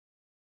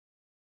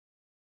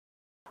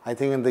I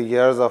think in the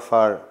years of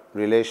our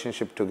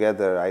relationship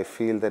together, I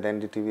feel that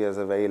NDTV has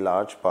a very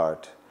large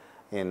part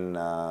in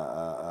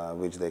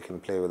which they can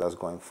play with us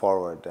going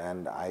forward.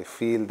 And I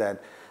feel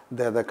that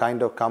they're the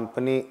kind of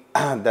company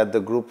that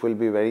the group will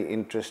be very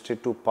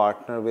interested to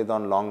partner with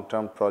on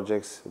long-term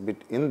projects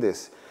in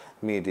this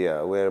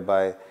media,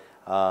 whereby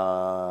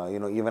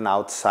even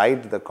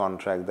outside the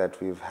contract that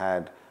we've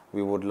had,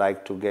 we would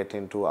like to get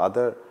into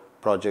other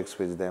projects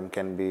with them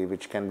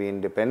which can be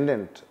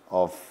independent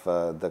of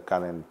the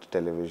current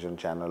television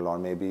channel, or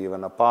maybe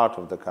even a part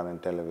of the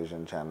current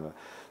television channel.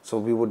 So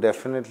we would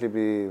definitely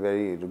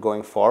be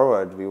going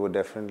forward, we would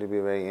definitely be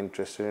very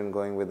interested in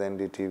going with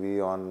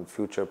NDTV on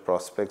future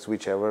prospects,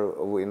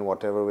 in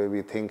whatever way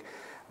we think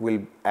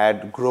will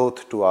add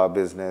growth to our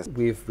business.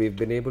 We've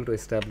been able to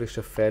establish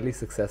a fairly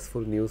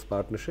successful news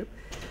partnership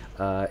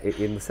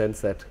in the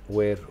sense that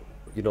we're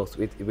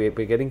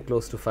getting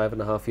close to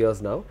 5.5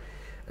 years now.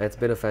 And it's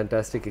been a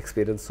fantastic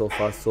experience so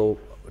far. So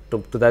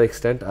to that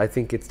extent, I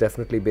think it's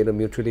definitely been a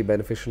mutually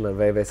beneficial and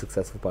very, very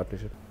successful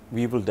partnership.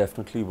 We will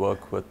definitely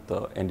work with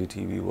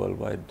NDTV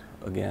Worldwide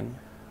again.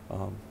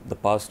 The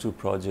past two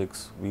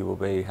projects, we were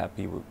very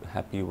happy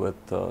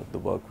with the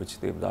work which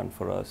they've done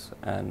for us,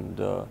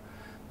 and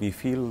we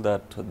feel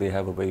that they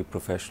have a very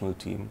professional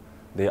team.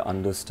 They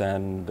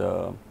understand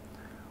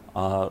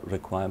our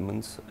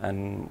requirements,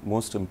 and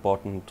most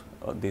important,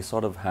 they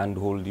sort of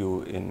handhold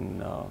you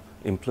in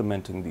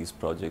implementing these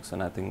projects,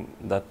 and I think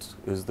that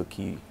is the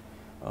key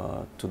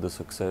to the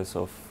success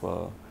of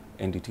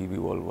NDTV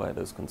Worldwide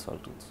as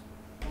consultants.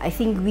 I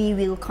think we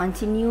will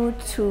continue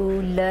to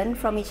learn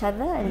from each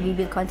other, and we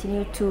will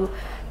continue to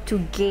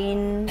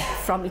gain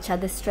from each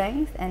other's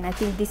strength, and I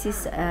think this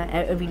is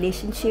a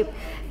relationship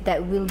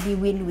that will be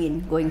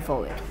win-win going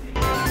forward.